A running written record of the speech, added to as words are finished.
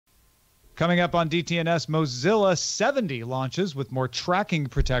Coming up on DTNS, Mozilla 70 launches with more tracking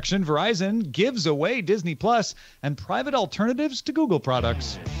protection. Verizon gives away Disney Plus and private alternatives to Google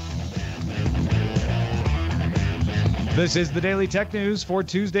products. This is the Daily Tech News for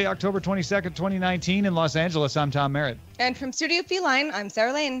Tuesday, October 22nd, 2019 in Los Angeles. I'm Tom Merritt. And from Studio Feline, I'm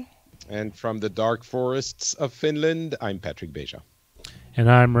Sarah Lane. And from the dark forests of Finland, I'm Patrick Beja. And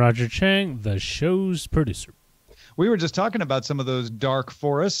I'm Roger Chang, the show's producer. We were just talking about some of those dark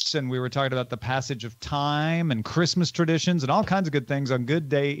forests, and we were talking about the passage of time and Christmas traditions and all kinds of good things on Good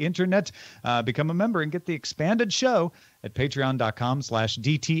Day Internet. Become a member and get the expanded show at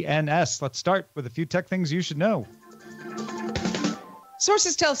patreon.com/DTNS. Let's start with a few tech things you should know.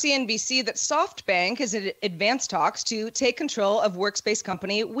 Sources tell CNBC that SoftBank is in advanced talks to take control of workspace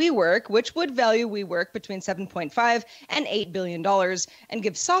company WeWork, which would value WeWork between $7.5 and $8 billion and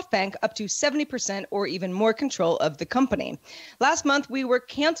give SoftBank up to 70% or even more control of the company. Last month, WeWork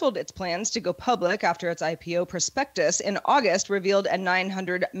canceled its plans to go public after its IPO prospectus in August revealed a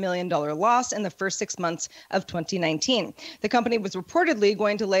 $900 million loss in the first 6 months of 2019. The company was reportedly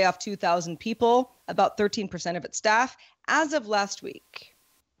going to lay off 2,000 people, about 13% of its staff, as of last week.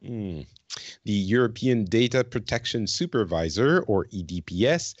 The European Data Protection Supervisor, or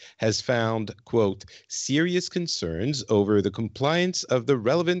EDPS, has found, quote, serious concerns over the compliance of the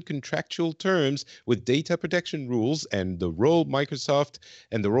relevant contractual terms with data protection rules and the role of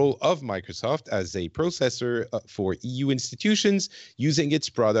Microsoft as a processor for EU institutions using its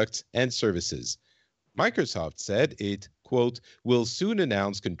products and services. Microsoft said it, quote, will soon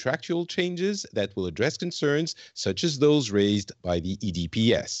announce contractual changes that will address concerns such as those raised by the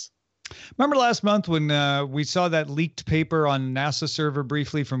EDPS. Remember last month when we saw that leaked paper on NASA server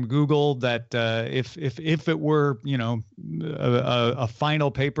briefly from Google that if it were, a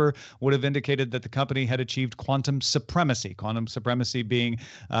final paper would have indicated that the company had achieved quantum supremacy. Quantum supremacy being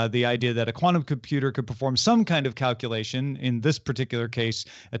the idea that a quantum computer could perform some kind of calculation, in this particular case,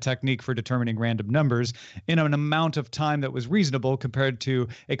 a technique for determining random numbers, in an amount of time that was reasonable compared to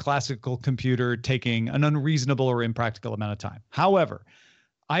a classical computer taking an unreasonable or impractical amount of time. However,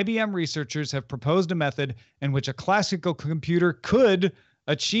 IBM researchers have proposed a method in which a classical computer could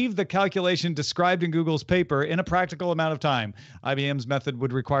achieve the calculation described in Google's paper in a practical amount of time. IBM's method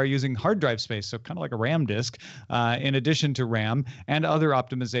would require using hard drive space, so kind of like a RAM disk, in addition to RAM and other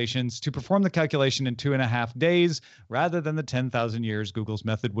optimizations to perform the calculation in 2.5 days rather than the 10,000 years Google's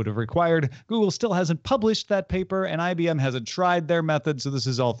method would have required. Google still hasn't published that paper, and IBM hasn't tried their method, so this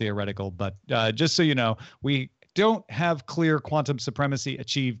is all theoretical. But just so you know, we don't have clear quantum supremacy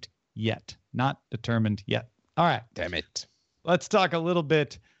achieved yet. Not determined yet. All right. Damn it. Let's talk a little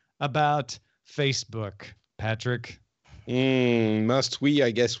bit about Facebook, Patrick. Must we?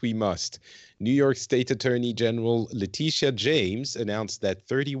 I guess we must. New York State Attorney General Letitia James announced that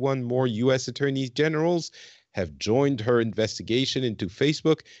 31 more U.S. attorneys generals have joined her investigation into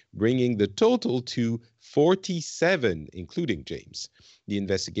Facebook, bringing the total to 47, including James. The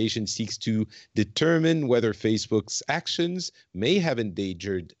investigation seeks to determine whether Facebook's actions may have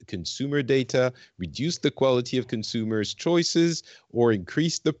endangered consumer data, reduced the quality of consumers' choices, or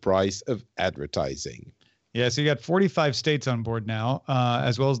increased the price of advertising. Yeah, so you got 45 states on board now,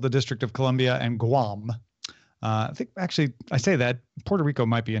 as well as the District of Columbia and Guam. I think, actually, I say that, Puerto Rico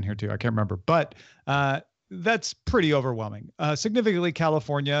might be in here too. I can't remember. But that's pretty overwhelming. Significantly,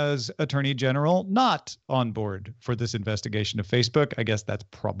 California's Attorney General not on board for this investigation of Facebook. I guess that's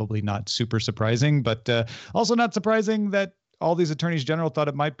probably not super surprising, but also not surprising that all these attorneys general thought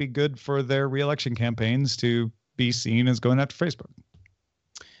it might be good for their reelection campaigns to be seen as going after Facebook.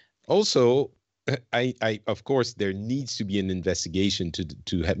 Also, of course, there needs to be an investigation to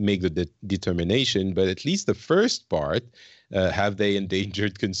make the determination, but at least the first part, have they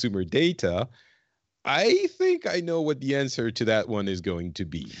endangered consumer data? I think I know what the answer to that one is going to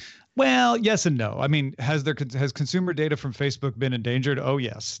be. Well, yes and no. I mean, has consumer data from Facebook been endangered? Oh,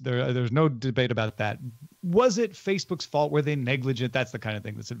 yes. There's no debate about that. Was it Facebook's fault? Were they negligent? That's the kind of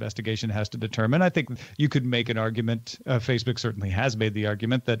thing this investigation has to determine. I think you could make an argument. Facebook certainly has made the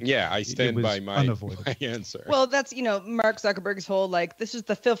argument that I stand by my answer. Well, that's, Mark Zuckerberg's whole, this is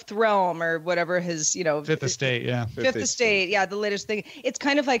the fifth realm or whatever his, Fifth estate, yeah. Fifth estate, yeah, the latest thing. It's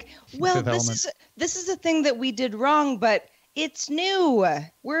kind of like, well, this is a thing that we did wrong, but it's new.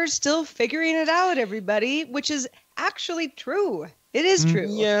 We're still figuring it out, everybody, which is actually true. It is true.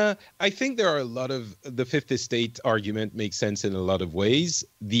 Yeah, I think there are a lot of the Fifth Estate argument makes sense in a lot of ways.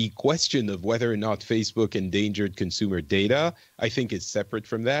 The question of whether or not Facebook endangered consumer data, I think is separate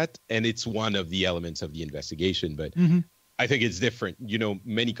from that. And it's one of the elements of the investigation. But I think it's different.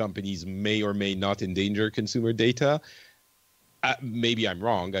 Many companies may or may not endanger consumer data. Maybe I'm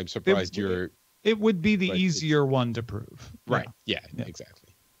wrong. I'm surprised you're. It would be the But easier one to prove. Right. Yeah, exactly.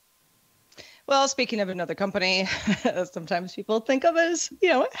 Well, speaking of another company, sometimes people think of as,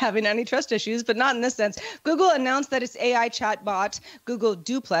 having antitrust issues, but not in this sense. Google announced that its AI chatbot, Google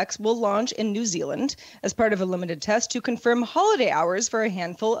Duplex, will launch in New Zealand as part of a limited test to confirm holiday hours for a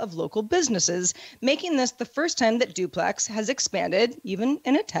handful of local businesses, making this the first time that Duplex has expanded, even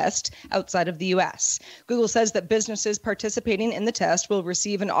in a test, outside of the U.S. Google says that businesses participating in the test will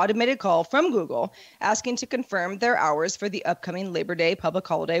receive an automated call from Google asking to confirm their hours for the upcoming Labor Day public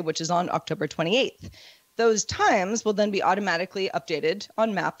holiday, which is on October 28th. Those times will then be automatically updated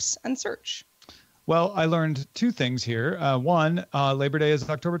on Maps and Search. Well, I learned two things here. One, Labor Day is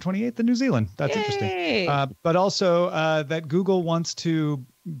October 28th in New Zealand. That's interesting. But also that Google wants to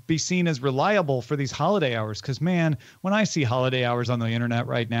be seen as reliable for these holiday hours. Because, man, when I see holiday hours on the internet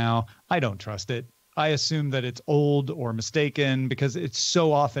right now, I don't trust it. I assume that it's old or mistaken because it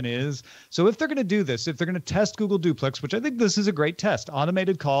so often is. So if they're going to do this, if they're going to test Google Duplex, which I think this is a great test,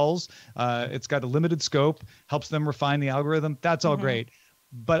 automated calls, it's got a limited scope, helps them refine the algorithm. That's all great.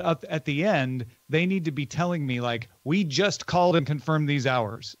 But at the end, they need to be telling me, like, we just called and confirmed these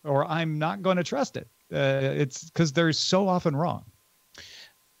hours, or I'm not going to trust it. It's because they're so often wrong.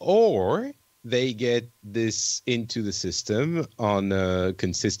 Or they get this into the system on a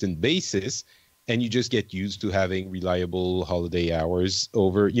consistent basis, and you just get used to having reliable holiday hours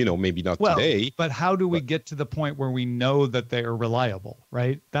over, maybe not today. But how do we get to the point where we know that they are reliable,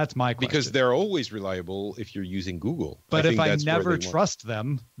 right? That's my question. Because they're always reliable if you're using Google. But if I never trust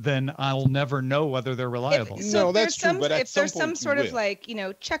them, then I'll never know whether they're reliable. That's true. But if there's some sort of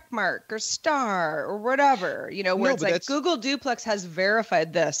check mark or star or whatever, where it's like Google Duplex has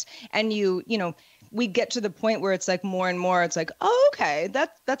verified this, and we get to the point where it's like more and more, it's like, oh, okay,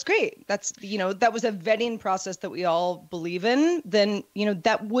 that's great. That's, that was a vetting process that we all believe in, then,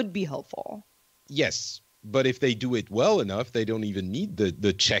 that would be helpful. Yes. But if they do it well enough, they don't even need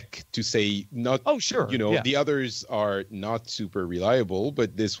the check to say not, oh, sure. The others are not super reliable,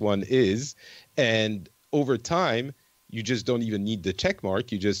 but this one is. And over time, you just don't even need the check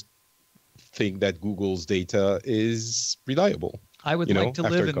mark. You just think that Google's data is reliable. I would like to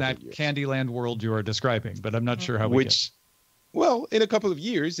live in that Candyland world you are describing, but I'm not sure how we get. Well, in a couple of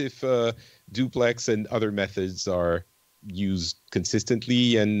years, if Duplex and other methods are used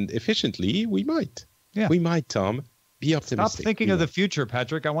consistently and efficiently, we might. Yeah. We might, Tom. Be optimistic. Stop thinking of the future,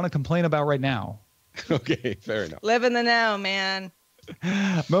 Patrick. I want to complain about right now. Okay, fair enough. Live in the now, man.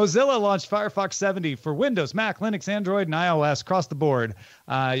 Mozilla launched Firefox 70 for Windows, Mac, Linux, Android, and iOS across the board.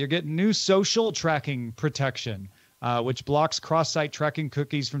 You're getting new social tracking protection, which blocks cross-site tracking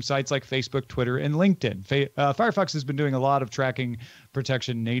cookies from sites like Facebook, Twitter, and LinkedIn. Firefox has been doing a lot of tracking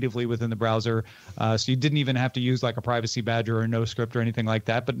protection natively within the browser, so you didn't even have to use like a privacy badger or no script or anything like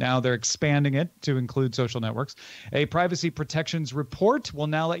that, but now they're expanding it to include social networks. A privacy protections report will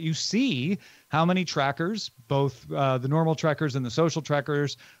now let you see how many trackers, both the normal trackers and the social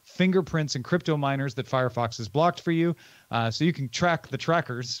trackers, fingerprints and crypto miners that Firefox has blocked for you. So you can track the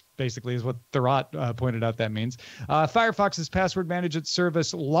trackers, basically, is what Thorat pointed out that means. Firefox's password management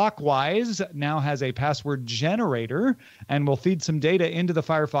service Lockwise now has a password generator and will feed some data into the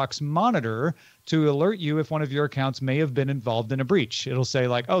Firefox monitor to alert you if one of your accounts may have been involved in a breach. It'll say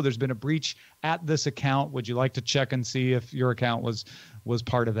like, oh, there's been a breach at this account. Would you like to check and see if your account was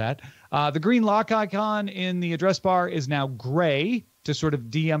part of that? The green lock icon in the address bar is now gray to sort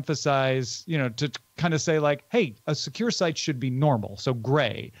of de-emphasize, to kind of say like, hey, a secure site should be normal. So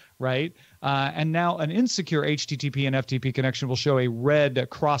gray, right? And now an insecure HTTP and FTP connection will show a red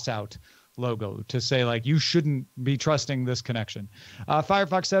crossout logo to say like you shouldn't be trusting this connection.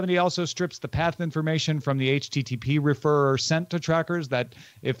 Firefox 70 also strips the path information from the HTTP referrer sent to trackers that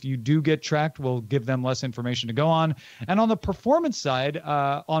if you do get tracked will give them less information to go on. And on the performance side,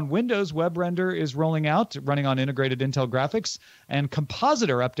 on Windows, WebRender is rolling out, running on integrated Intel graphics, and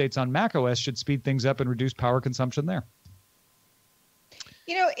Compositor updates on macOS should speed things up and reduce power consumption there.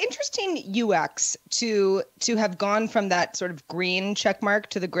 Interesting UX to have gone from that sort of green check mark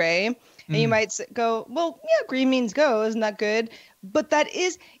to the gray. And you might go, well, yeah, green means go. Isn't that good? But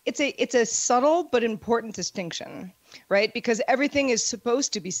it's a subtle but important distinction, right? Because everything is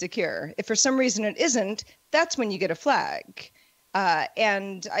supposed to be secure. If for some reason it isn't, that's when you get a flag.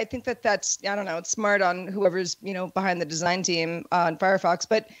 And I think that's, I don't know, it's smart on whoever's, behind the design team on Firefox.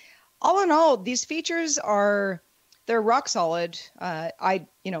 But all in all, these features they're rock solid. I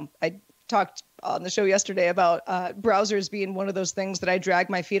talked on the show yesterday about browsers being one of those things that I drag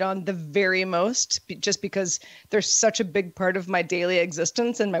my feet on the very most, just because they're such a big part of my daily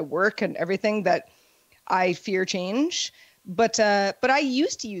existence and my work and everything that I fear change. But I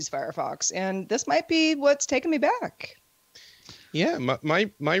used to use Firefox, and this might be what's taking me back. Yeah,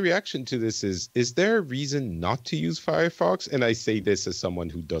 my reaction to this is there a reason not to use Firefox? And I say this as someone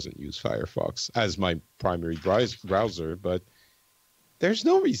who doesn't use Firefox as my primary browser, but there's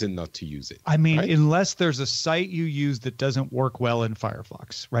no reason not to use it. I mean, right? Unless there's a site you use that doesn't work well in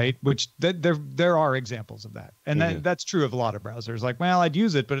Firefox, right? Which there are examples of that. And that's true of a lot of browsers. Like, well, I'd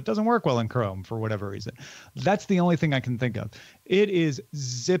use it, but it doesn't work well in Chrome for whatever reason. That's the only thing I can think of. It is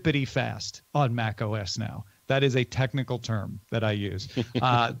zippity fast on Mac OS now. That is a technical term that I use.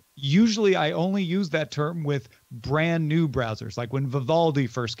 Usually I only use that term with brand new browsers, like when Vivaldi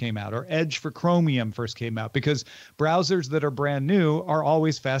first came out or Edge for Chromium first came out, because browsers that are brand new are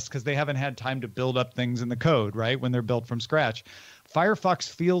always fast because they haven't had time to build up things in the code, right? When they're built from scratch. Firefox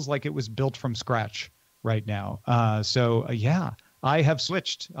feels like it was built from scratch right now. Yeah, I have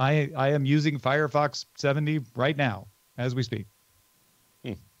switched. I am using Firefox 70 right now as we speak.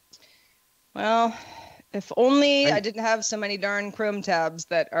 Well, if only I didn't have so many darn Chrome tabs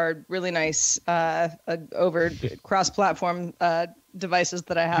that are really nice over cross-platform devices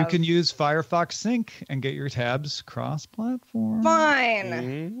that I have. You can use Firefox Sync and get your tabs cross-platform. Fine.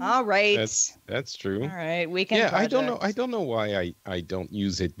 Mm-hmm. All right. That's true. All right. We can. Yeah, I don't know why I don't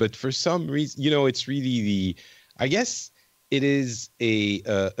use it, but for some reason, it's really I guess it is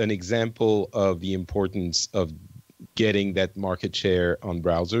an example of the importance of getting that market share on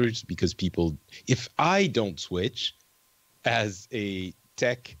browsers, because people, if I don't switch as a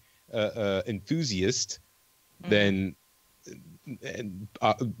tech enthusiast, then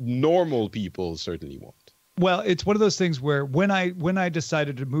normal people certainly won't. Well, it's one of those things where when I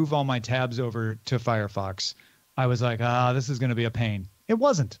decided to move all my tabs over to Firefox, I was like, this is going to be a pain. It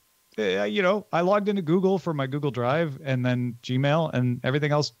wasn't. I logged into Google for my Google Drive and then Gmail, and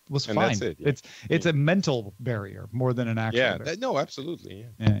everything else was fine. That's it, yeah. It's a mental barrier more than an actual barrier. No, absolutely.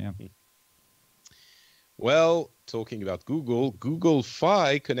 Yeah. Well, talking about Google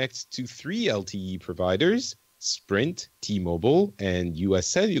Fi connects to 3 LTE providers: Sprint, T-Mobile, and US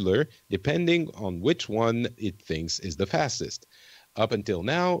Cellular, depending on which one it thinks is the fastest. Up until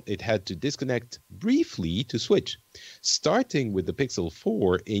now, it had to disconnect briefly to switch. Starting with the Pixel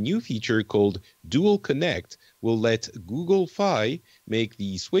 4, a new feature called Dual Connect will let Google Fi make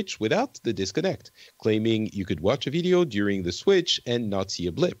the switch without the disconnect, claiming you could watch a video during the switch and not see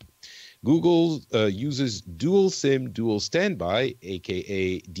a blip. Google uses dual SIM, dual standby,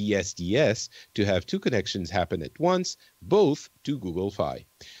 aka DSDS, to have 2 connections happen at once, both to Google Fi.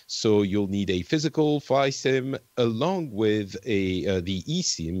 So you'll need a physical Fi SIM along with the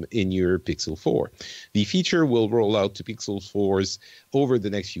eSIM in your Pixel 4. The feature will roll out to Pixel 4s over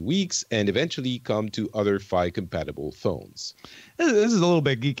the next few weeks and eventually come to other Fi-compatible phones. This is a little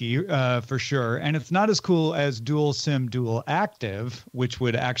bit geeky for sure, and it's not as cool as dual SIM, dual active, which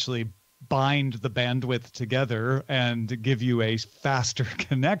would actually bind the bandwidth together and give you a faster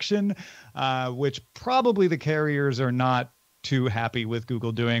connection, which probably the carriers are not too happy with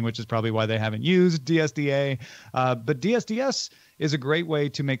Google doing, which is probably why they haven't used DSDA. But DSDS is a great way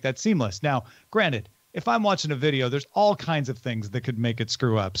to make that seamless. Now, granted, if I'm watching a video, there's all kinds of things that could make it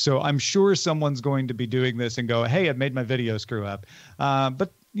screw up. So I'm sure someone's going to be doing this and go, hey, I've made my video screw up.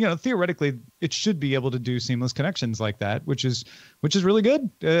 But theoretically, it should be able to do seamless connections like that, which is really good,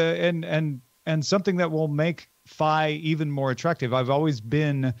 and something that will make Fi even more attractive. I've always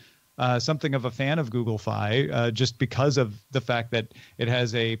been something of a fan of Google Fi, just because of the fact that it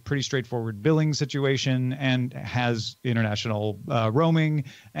has a pretty straightforward billing situation and has international roaming,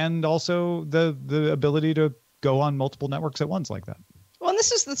 and also the ability to go on multiple networks at once like that. Well, and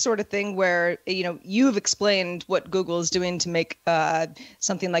this is the sort of thing where, you've explained what Google is doing to make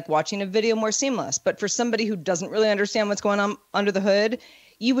something like watching a video more seamless. But for somebody who doesn't really understand what's going on under the hood,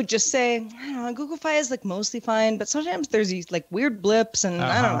 you would just say, I don't know, Google Fi is mostly fine, but sometimes there's these weird blips and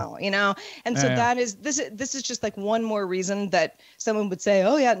I don't know, And so that is, this is just one more reason that someone would say,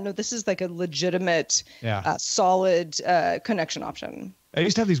 oh yeah, no, this is a legitimate, solid connection option. I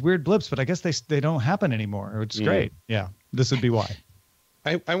used to have these weird blips, but I guess they don't happen anymore, which is great. Yeah, this would be why.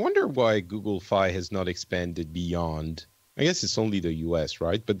 I wonder why Google Fi has not expanded beyond. I guess it's only the US,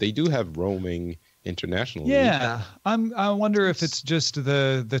 right? But they do have roaming internationally. Yeah, I wonder if it's just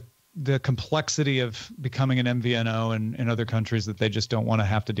the complexity of becoming an MVNO in other countries that they just don't want to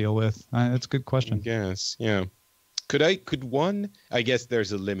have to deal with. That's a good question. Yes, yeah. Could one? I guess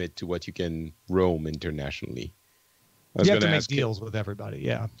there's a limit to what you can roam internationally. You have to make deals with everybody.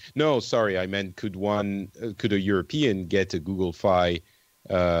 Yeah. No, sorry, I meant could a European get a Google Fi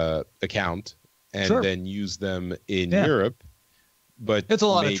account and then use them in Europe? but it's a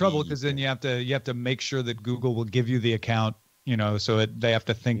lot of maybe trouble because then you have to make sure that Google will give you the account, so they have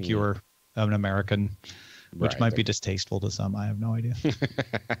to think you're an American, which might be distasteful to some. I have no idea.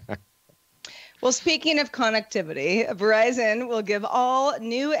 Well, speaking of connectivity, Verizon will give all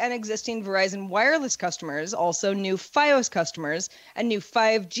new and existing Verizon wireless customers, also new Fios customers, and new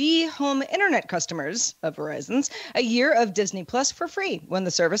 5G home internet customers of Verizon's a year of Disney Plus for free when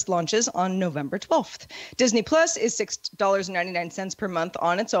the service launches on November 12th. Disney Plus is $6.99 per month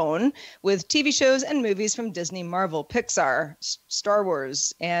on its own, with TV shows and movies from Disney, Marvel, Pixar, Star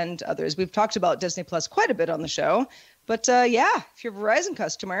Wars, and others. We've talked about Disney Plus quite a bit on the show, but if you're a Verizon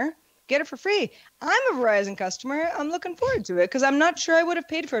customer, get it for free. I'm a Verizon customer. I'm looking forward to it because I'm not sure I would have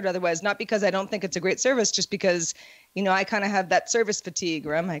paid for it otherwise. Not because I don't think it's a great service, just because, I kind of have that service fatigue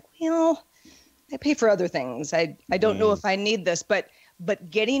where I'm like, well, I pay for other things. I don't know if I need this, but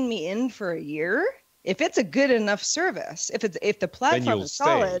getting me in for a year, if it's a good enough service, if the platform is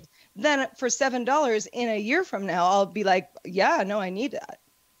solid, then for $7 in a year from now, I'll be like, yeah, no, I need that.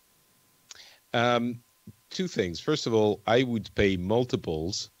 Two things. First of all, I would pay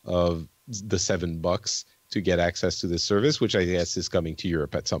multiples of the $7 to get access to this service, which I guess is coming to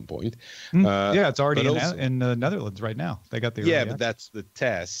Europe at some point. It's already in the Netherlands right now. They got the early access. But that's the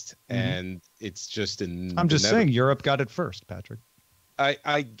test, and it's just in. I'm just saying Europe got it first, Patrick.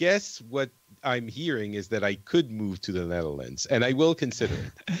 I guess what I'm hearing is that I could move to the Netherlands, and I will consider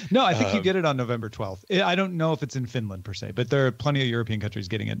it. No, I think you get it on November 12th. I don't know if it's in Finland per se, but there are plenty of European countries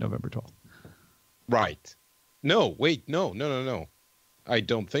getting it November 12th. Right. No, wait, no. I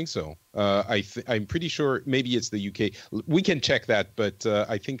don't think so. I'm pretty sure maybe it's the UK. We can check that, but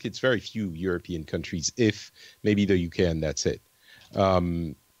I think it's very few European countries, if maybe the UK, and that's it.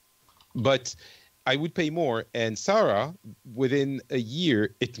 But I would pay more. And Sarah, within a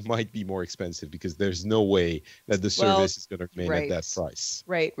year, it might be more expensive because there's no way that the service is going to remain at that price.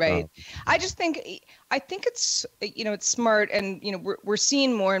 Right. I think it's, it's smart. And, we're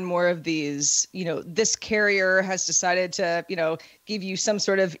seeing more and more of these, this carrier has decided to, give you some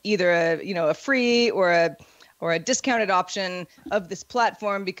sort of either a free or a discounted option of this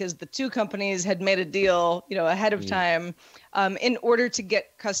platform because the two companies had made a deal, ahead of time in order to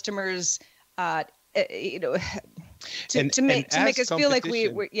get customers to make us feel like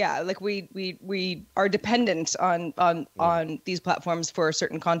we are dependent on these platforms for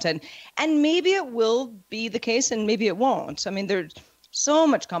certain content, and maybe it will be the case and maybe it won't. I mean, there's so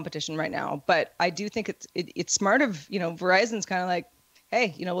much competition right now, but I do think it's smart of Verizon's kind of like,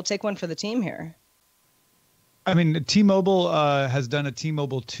 hey, we'll take one for the team here. I mean, T-Mobile has done a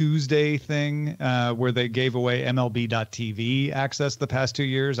T-Mobile Tuesday thing where they gave away MLB.TV access the past 2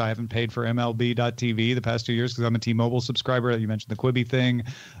 years. I haven't paid for MLB.TV the past 2 years because I'm a T-Mobile subscriber. You mentioned the Quibi thing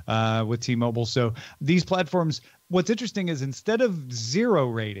with T-Mobile. So these platforms, what's interesting is instead of zero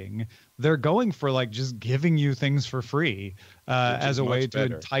rating, they're going for like just giving you things for free as a way to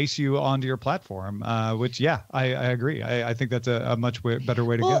entice you onto your platform, which, I agree. I think that's a much better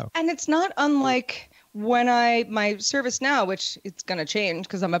way to go. And it's not unlike when my service now, which it's going to change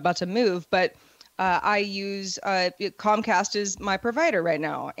because I'm about to move, but I use Comcast is my provider right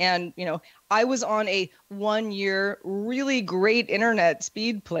now. And, I was on a 1 year really great internet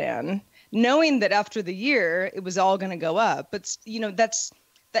speed plan, knowing that after the year it was all going to go up. But,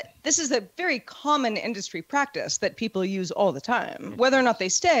 this is a very common industry practice that people use all the time. Whether or not they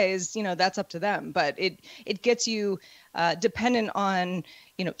stay is, that's up to them. But it gets you dependent on,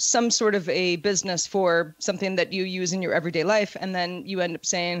 some sort of a business for something that you use in your everyday life. And then you end up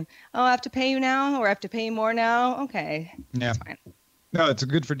saying, oh, I have to pay you now, or I have to pay you more now. Okay, that's fine. No, it's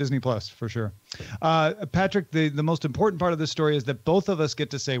good for Disney Plus for sure. Patrick, the most important part of this story is that both of us get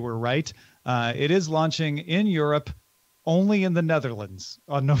to say we're right. It is launching in Europe, only in the Netherlands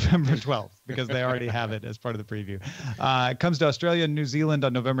on November 12th, because they already have it as part of the preview. It comes to Australia and New Zealand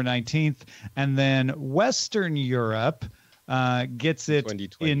on November 19th. And then Western Europe gets it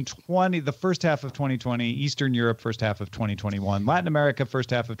in the first half of 2020, Eastern Europe first half of 2021, Latin America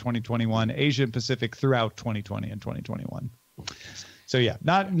first half of 2021, Asia and Pacific throughout 2020 and 2021. So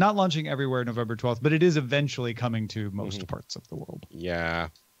not launching everywhere November 12th, but it is eventually coming to most parts of the world.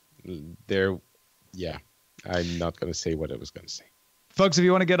 I'm not going to say what I was going to say. Folks, if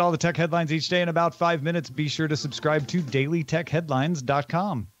you want to get all the tech headlines each day in about 5 minutes, be sure to subscribe to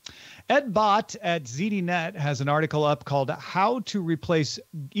dailytechheadlines.com. Ed Bott at ZDNet has an article up called How to Replace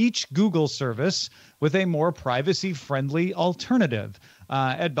Each Google Service with a More Privacy-Friendly Alternative.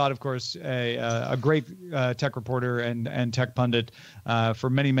 Ed Bott, of course, a great tech reporter and tech pundit for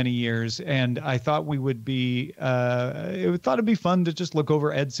many, many years. And I thought it'd be fun to just look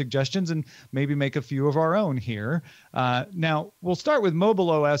over Ed's suggestions and maybe make a few of our own here. Now, we'll start with mobile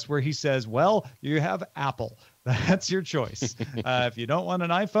OS, where he says, well, you have Apple. That's your choice. If you don't want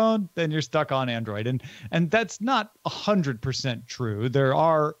an iPhone, then you're stuck on Android. And that's not 100% true. There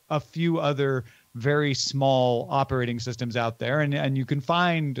are a few other very small operating systems out there, and you can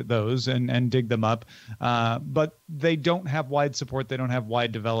find those and dig them up. But they don't have wide support. They don't have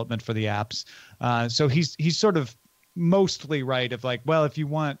wide development for the apps. So he's sort of mostly right of like, well, if you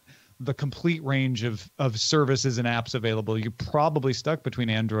want the complete range of services and apps available, you're probably stuck between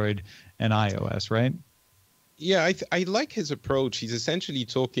Android and iOS, right? Yeah, I like his approach. He's essentially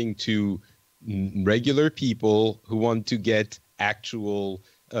talking to regular people who want to get actual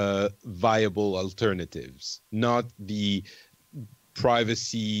viable alternatives, not the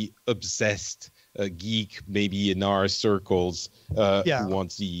privacy obsessed geek, maybe in our circles, who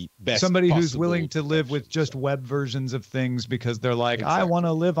wants the best. Somebody who's willing to live with just web versions of things because they're like, exactly. I want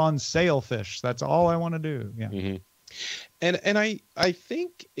to live on sailfish. That's all I want to do. Yeah. Mm-hmm. And I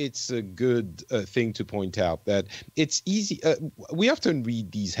think it's a good thing to point out that it's easy. We often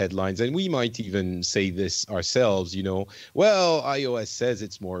read these headlines, and we might even say this ourselves, well, iOS says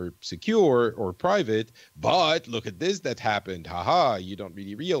it's more secure or private, but look at this that happened. Haha, you don't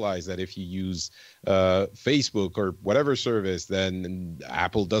really realize that if you use Facebook or whatever service, then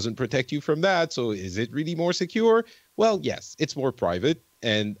Apple doesn't protect you from that. So is it really more secure? Well, yes, it's more private.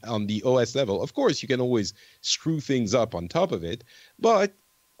 And on the OS level, of course, you can always screw things up on top of it. But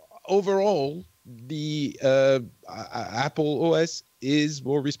overall, the Apple OS is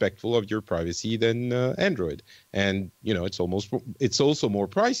more respectful of your privacy than Android. And, it's also more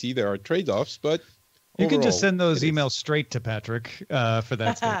pricey. There are trade-offs, but you can just send those emails straight to Patrick for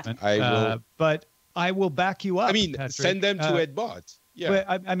that statement. I will. But I will back you up. I mean, Patrick. Send them to Ed Bott.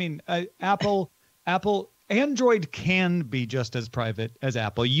 Yeah. But Apple. Android can be just as private as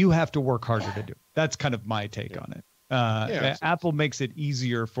Apple. You have to work harder to do it. That's kind of my take on it. Apple makes it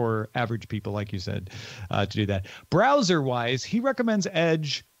easier for average people, like you said, to do that. Browser-wise, he recommends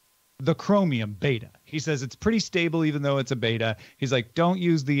Edge, the Chromium beta. He says it's pretty stable even though it's a beta. He's like, don't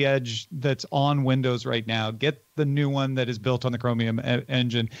use the Edge that's on Windows right now. Get the new one that is built on the Chromium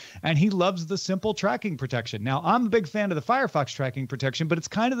engine. And he loves the simple tracking protection. Now, I'm a big fan of the Firefox tracking protection, but it's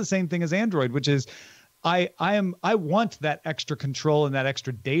kind of the same thing as Android, which is I want that extra control and that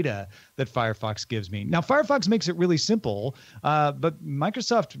extra data that Firefox gives me. Now, Firefox makes it really simple, but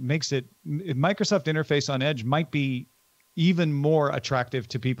Microsoft interface on Edge might be even more attractive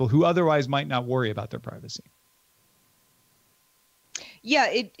to people who otherwise might not worry about their privacy. Yeah,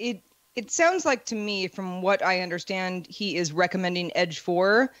 it sounds like to me, from what I understand, he is recommending Edge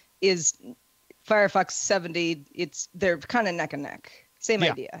 4 is Firefox 70. They're kind of neck and neck. Same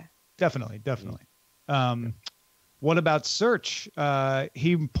idea. Definitely. What about search?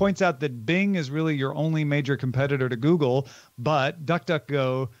 He points out that Bing is really your only major competitor to Google, but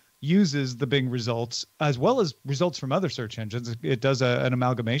DuckDuckGo uses the Bing results as well as results from other search engines. It does an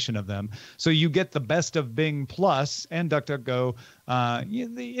amalgamation of them. So you get the best of Bing Plus and DuckDuckGo.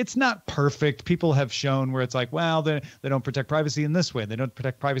 It's not perfect. People have shown where it's like, well, they don't protect privacy in this way. They don't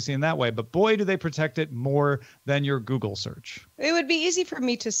protect privacy in that way. But boy, do they protect it more than your Google search. It would be easy for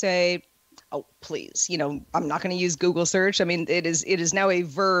me to say, oh, please, I'm not going to use Google search. I mean, it is now a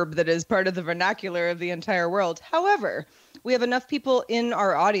verb that is part of the vernacular of the entire world. However, we have enough people in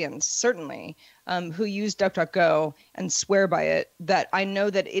our audience, certainly, who use DuckDuckGo and swear by it, that I know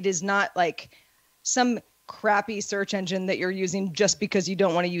that it is not like some crappy search engine that you're using just because you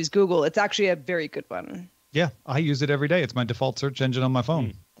don't want to use Google. It's actually a very good one. Yeah, I use it every day. It's my default search engine on my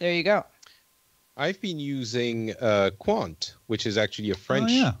phone. There you go. I've been using Quant, which is actually a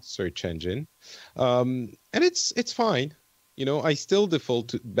French search engine, and it's fine. I still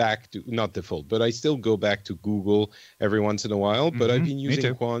I still go back to Google every once in a while. But I've been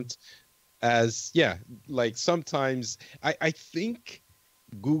using Quant as like sometimes I think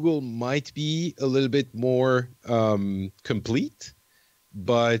Google might be a little bit more complete,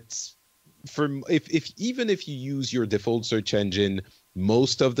 but even if you use your default search engine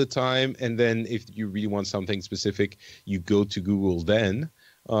most of the time, and then if you really want something specific, you go to Google, then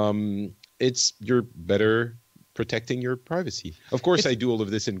you're better protecting your privacy. Of course, I do all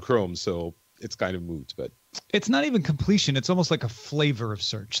of this in Chrome, so it's kind of moot, but it's not even completion. It's almost like a flavor of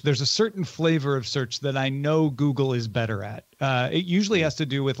search. There's a certain flavor of search that I know Google is better at. It usually has to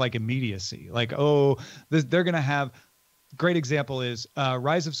do with like immediacy. Like, they're going to have, great example is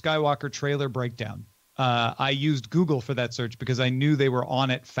Rise of Skywalker trailer breakdown. I used Google for that search because I knew they were on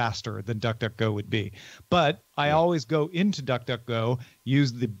it faster than DuckDuckGo would be. But I always go into DuckDuckGo,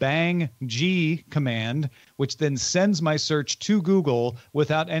 use the bang G command, which then sends my search to Google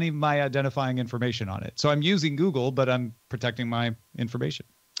without any of my identifying information on it. So I'm using Google, but I'm protecting my information.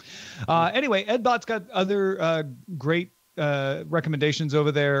 Anyway, EdBot's got other great recommendations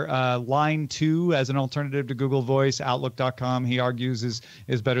over there. Line 2 as an alternative to Google Voice, Outlook.com, he argues is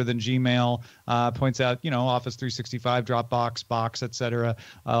better than Gmail. Points out, Office 365, Dropbox, Box, etc.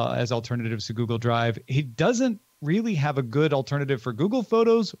 As alternatives to Google Drive. He doesn't really have a good alternative for Google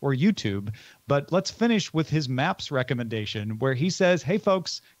Photos or YouTube, but let's finish with his Maps recommendation, where he says, hey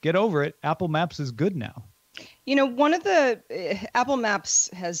folks, get over it. Apple Maps is good now. One of the Apple Maps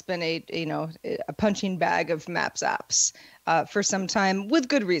has been a punching bag of Maps apps for some time, with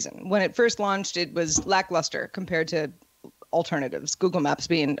good reason. When it first launched, it was lackluster compared to alternatives, Google Maps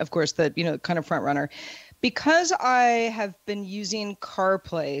being, of course, the kind of front runner. Because I have been using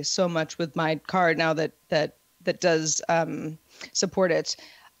CarPlay so much with my car now that does support it,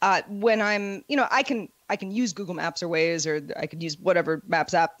 when I'm, I can use Google Maps or Waze, or I could use whatever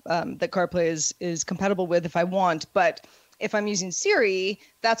Maps app that CarPlay is compatible with if I want. But if I'm using Siri,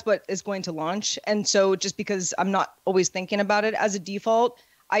 that's what is going to launch. And so just because I'm not always thinking about it as a default,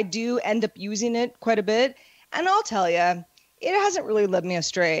 I do end up using it quite a bit. And I'll tell you, it hasn't really led me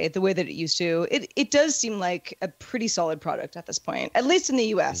astray the way that it used to. It does seem like a pretty solid product at this point, at least in the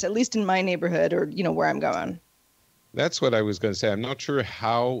US, at least in my neighborhood, or where I'm going. That's what I was going to say. I'm not sure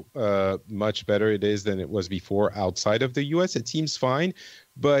how much better it is than it was before outside of the US. It seems fine,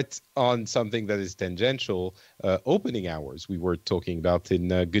 but on something that is tangential, opening hours we were talking about in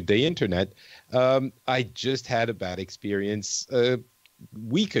Good Day Internet, I just had a bad experience a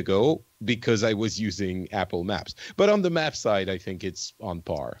week ago because I was using Apple Maps. But on the map side, I think it's on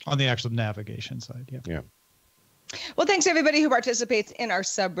par. On the actual navigation side, yeah. Yeah. Well, thanks everybody who participates in our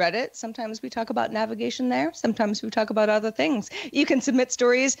subreddit. Sometimes we talk about navigation there. Sometimes we talk about other things. You can submit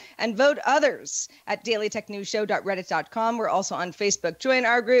stories and vote others at dailytechnewsshow.reddit.com. We're also on Facebook. Join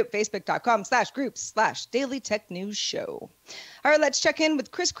our group, facebook.com/groups/dailytechnewsshow. All right, let's check in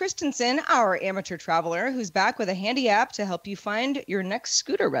with Chris Christensen, our amateur traveler, who's back with a handy app to help you find your next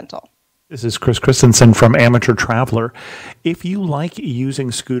scooter rental. This is Chris Christensen from Amateur Traveler. If you like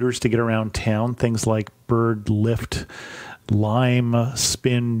using scooters to get around town, things like Bird, Lift, Lime,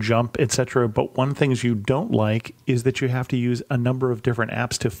 Spin, Jump, etc., but one thing you don't like is that you have to use a number of different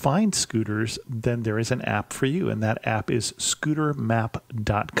apps to find scooters, then there is an app for you, and that app is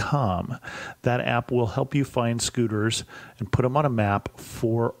scootermap.com. That app will help you find scooters and put them on a map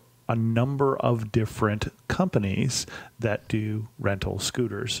for a number of different companies that do rental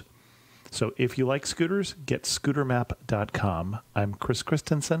scooters. So if you like scooters, get scootermap.com. I'm Chris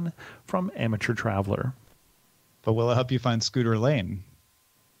Christensen from Amateur Traveler. But will it help you find Scooter Lane?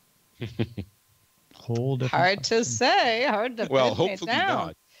 Whole different Hard to say. Hard to Well, pin it hopefully down.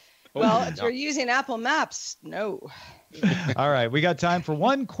 not. Well, if you're using Apple Maps, no. All right, we got time for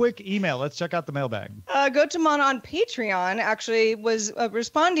one quick email. Let's check out the mailbag. Gotamon on Patreon actually was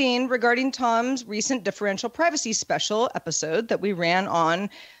responding regarding Tom's recent differential privacy special episode that we ran on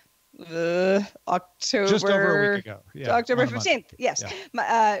October. Just over a week ago. Yeah, October 15th. Yes.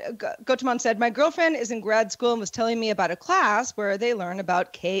 Yeah. Gotamon said, my girlfriend is in grad school and was telling me about a class where they learn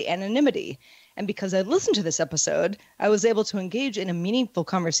about K-anonymity. And because I listened to this episode, I was able to engage in a meaningful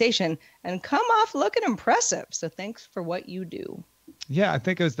conversation and come off looking impressive. So thanks for what you do. Yeah, I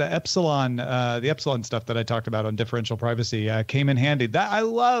think it was the Epsilon stuff that I talked about on differential privacy came in handy. That I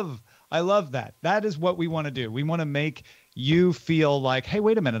love that. That is what we want to do. We want to make you feel like, hey,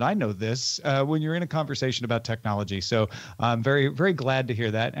 wait a minute, I know this when you're in a conversation about technology. So I'm very, very glad to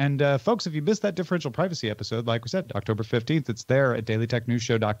hear that. And folks, if you missed that differential privacy episode, like we said, October 15th, it's there at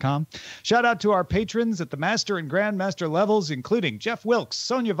dailytechnewsshow.com. Shout out to our patrons at the master and grandmaster levels, including Jeff Wilkes,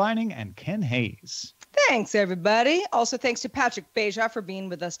 Sonia Vining, and Ken Hayes. Thanks, everybody. Also, thanks to Patrick Beja for being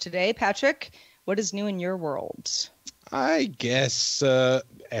with us today. Patrick, what is new in your world? I guess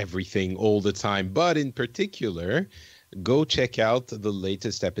everything all the time, but in particular, go check out the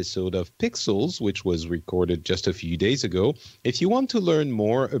latest episode of Pixels, which was recorded just a few days ago. If you want to learn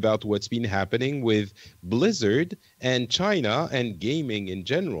more about what's been happening with Blizzard and China and gaming in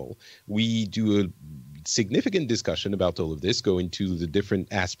general, we do a significant discussion about all of this, go into the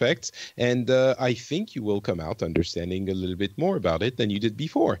different aspects, and I think you will come out understanding a little bit more about it than you did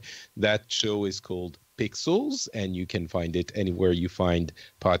before. That show is called Pixels, and you can find it anywhere you find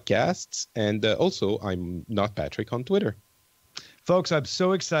podcasts. And also, I'm not Patrick on Twitter. Folks, I'm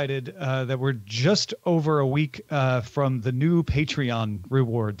so excited that we're just over a week from the new Patreon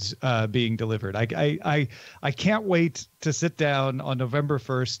rewards being delivered. I can't wait to sit down on November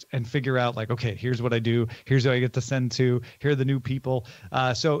 1st and figure out, like, okay, here's what I do. Here's who I get to send to. Here are the new people.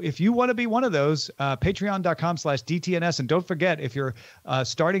 So if you want to be one of those, patreon.com/DTNS. And don't forget, if you're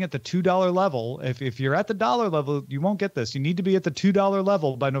starting at the $2 level, if you're at the dollar level, you won't get this. You need to be at the $2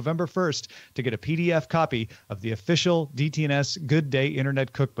 level by November 1st to get a PDF copy of the official DTNS Good Day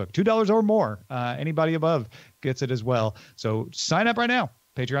Internet Cookbook. $2 or more. Anybody above gets it as well. So sign up right now.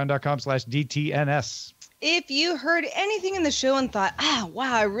 Patreon.com/DTNS. If you heard anything in the show and thought,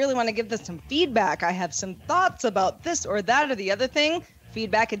 wow, I really want to give this some feedback. I have some thoughts about this or that or the other thing.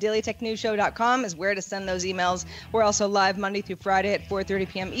 Feedback at dailytechnewsshow.com is where to send those emails. We're also live Monday through Friday at 4:30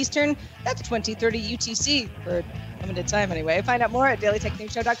 p.m. Eastern. That's 20:30 UTC for limited time anyway. Find out more at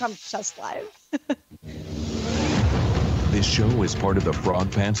dailytechnewsshow.com. Just live. This show is part of the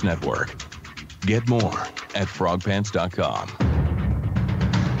Frog Pants Network. Get more at frogpants.com.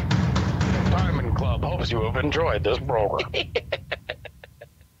 Diamond Club hopes you have enjoyed this program.